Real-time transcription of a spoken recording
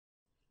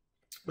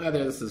Hi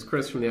there, this is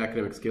Chris from the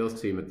Academic Skills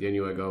team at the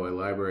NUI Galway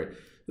Library.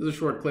 This is a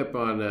short clip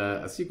on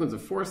a sequence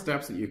of 4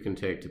 steps that you can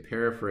take to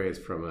paraphrase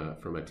from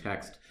a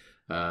text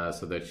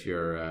so that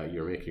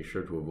you're making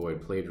sure to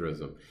avoid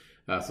plagiarism.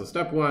 So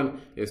step 1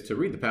 is to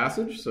read the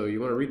passage. So you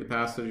want to read the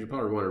passage. You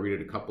probably want to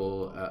read it a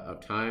couple of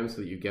times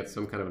so that you get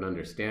some kind of an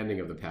understanding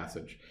of the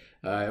passage.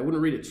 I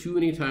wouldn't read it too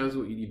many times.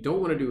 What you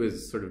don't want to do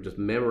is sort of just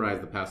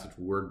memorize the passage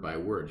word by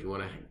word. You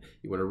want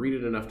to read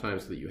it enough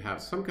times so that you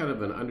have some kind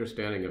of an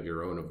understanding of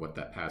your own of what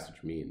that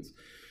passage means.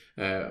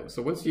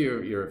 So once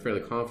you're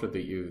fairly confident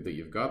that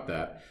you've got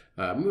that,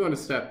 move on to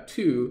step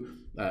 2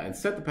 and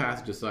set the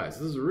passage aside.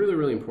 So this is a really,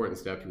 really important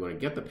step. You want to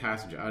get the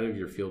passage out of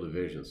your field of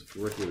vision. So if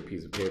you're working with a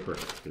piece of paper,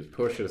 just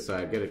push it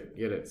aside, get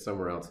it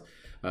somewhere else.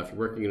 If you're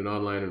working in an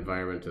online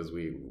environment, as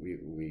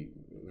we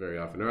very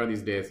often are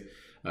these days,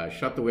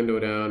 shut the window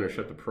down or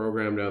shut the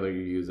program down that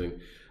you're using.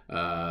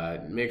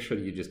 Make sure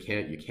that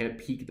you can't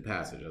peek the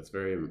passage. That's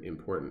very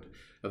important.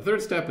 The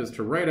third step is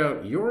to write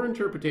out your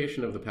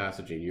interpretation of the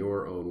passage in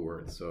your own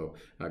words. So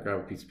grab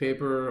a piece of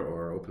paper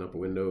or open up a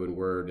window in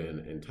Word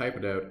and type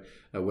it out,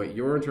 what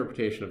your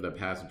interpretation of that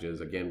passage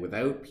is, again,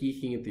 without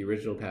peeking at the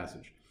original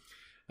passage.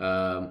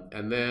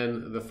 And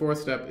then the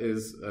fourth step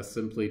is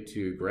simply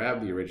to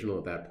grab the original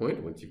at that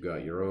point, once you've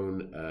got your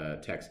own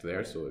text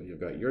there. So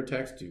you've got your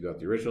text, you've got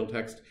the original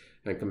text,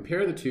 and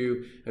compare the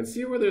two and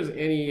see where there's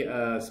any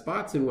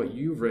spots in what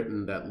you've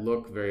written that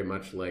look very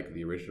much like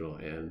the original,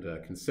 and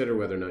consider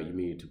whether or not you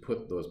need to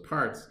put those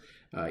parts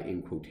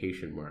in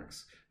quotation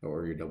marks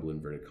or your double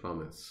inverted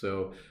commas.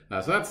 So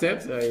that's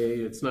it.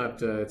 It's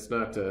not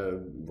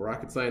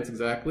rocket science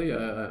exactly,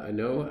 I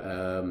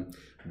know,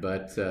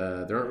 but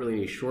there aren't really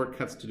any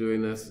shortcuts to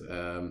doing this.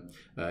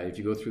 If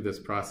you go through this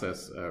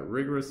process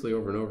rigorously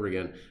over and over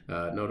again,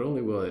 not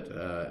only will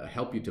it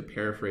help you to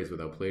paraphrase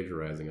without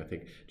plagiarizing, I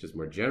think just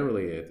more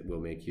generally it will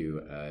make you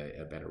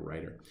a better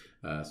writer.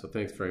 So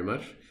thanks very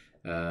much.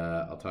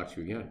 I'll talk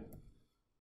to you again.